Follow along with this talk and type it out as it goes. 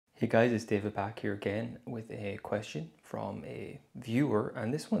Hey guys, it's David back here again with a question from a viewer,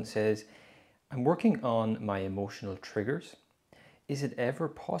 and this one says, I'm working on my emotional triggers. Is it ever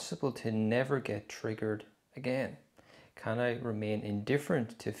possible to never get triggered again? Can I remain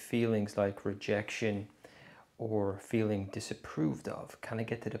indifferent to feelings like rejection or feeling disapproved of? Can I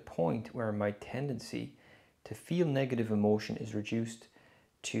get to the point where my tendency to feel negative emotion is reduced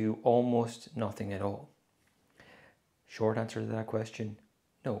to almost nothing at all? Short answer to that question,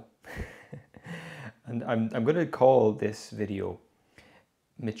 no. And I'm going to call this video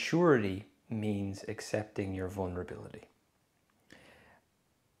Maturity Means Accepting Your Vulnerability.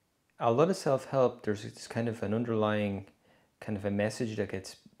 A lot of self-help, there's this kind of an underlying kind of a message that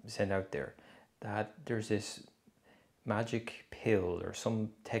gets sent out there that there's this magic pill or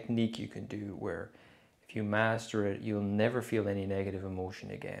some technique you can do where if you master it, you'll never feel any negative emotion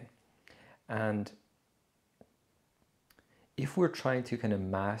again. And if we're trying to kind of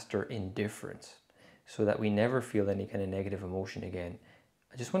master indifference so that we never feel any kind of negative emotion again,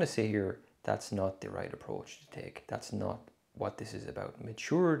 I just want to say here, that's not the right approach to take. That's not what this is about.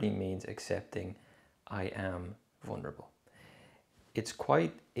 Maturity means accepting I am vulnerable. It's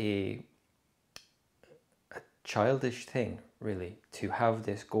quite a childish thing, really, to have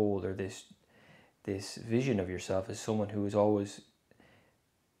this goal or this vision of yourself as someone who is always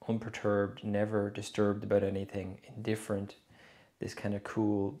unperturbed, never disturbed about anything, indifferent, this kind of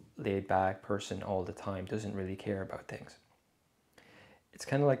cool, laid-back person all the time, doesn't really care about things. It's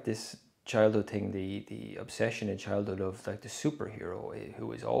kind of like this childhood thing, the obsession in childhood of like the superhero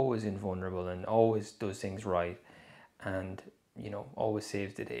who is always invulnerable and always does things right and, you know, always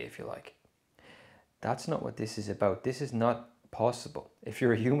saves the day, if you like. That's not what this is about. This is not possible. If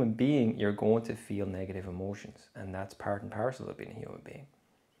you're a human being, you're going to feel negative emotions, and that's part and parcel of being a human being.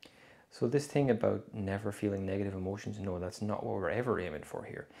 So this thing about never feeling negative emotions, no, that's not what we're ever aiming for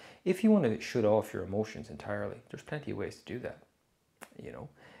here. If you want to shut off your emotions entirely, there's plenty of ways to do that. You know,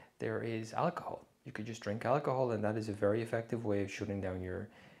 there is alcohol. You could just drink alcohol, and that is a very effective way of shutting down your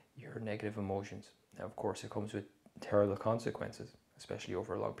negative emotions. Now, of course, it comes with terrible consequences, especially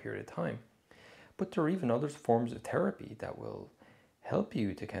over a long period of time. But there are even other forms of therapy that will help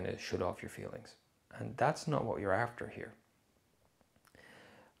you to kind of shut off your feelings. And that's not what you're after here.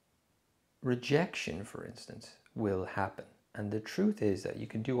 Rejection, for instance, will happen. And the truth is that you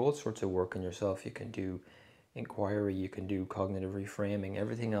can do all sorts of work on yourself. You can do inquiry, you can do cognitive reframing,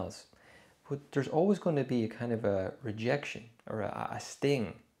 everything else. But there's always going to be a kind of a rejection or a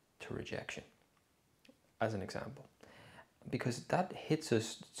sting to rejection, as an example. Because that hits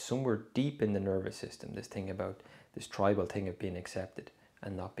us somewhere deep in the nervous system, this thing about this tribal thing of being accepted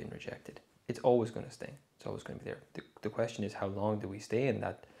and not being rejected. It's always going to sting. It's always going to be there. The question is, how long do we stay in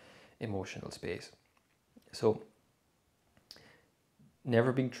that emotional space? So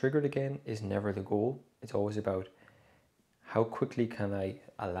never being triggered again is never the goal. It's always about how quickly can I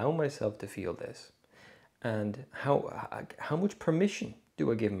allow myself to feel this, and how much permission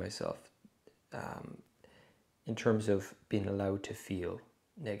do I give myself in terms of being allowed to feel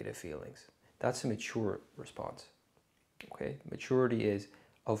negative feelings. That's a mature response. Okay, maturity is,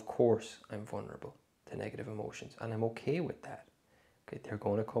 of course I'm vulnerable to negative emotions, and I'm okay with that. Okay, they're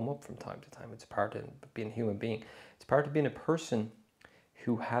going to come up from time to time. It's part of being a human being. It's part of being a person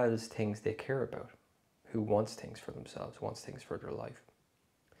who has things they care about, who wants things for themselves, wants things for their life.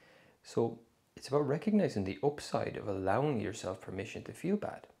 So it's about recognizing the upside of allowing yourself permission to feel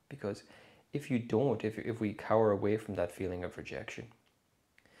bad, because if you don't, if we cower away from that feeling of rejection,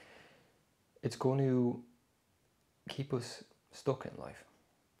 it's going to keep us stuck in life.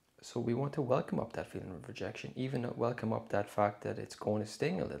 So we want to welcome up that feeling of rejection, even welcome up that fact that it's going to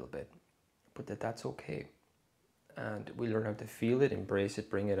sting a little bit, but that's okay. And we learn how to feel it, embrace it,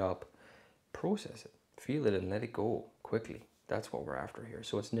 bring it up, process it, feel it and let it go quickly. That's what we're after here.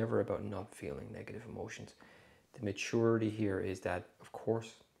 So it's never about not feeling negative emotions. The maturity here is that, of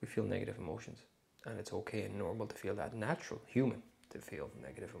course, we feel negative emotions, and it's okay and normal to feel that, natural, human, to feel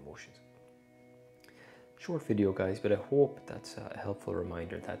negative emotions. Short video, guys, but I hope that's a helpful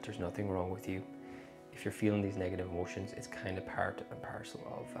reminder that there's nothing wrong with you. If you're feeling these negative emotions, it's kind of part and parcel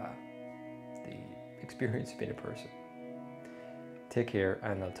of the experience of being a person. Take care,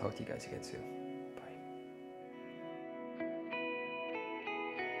 and I'll talk to you guys again soon.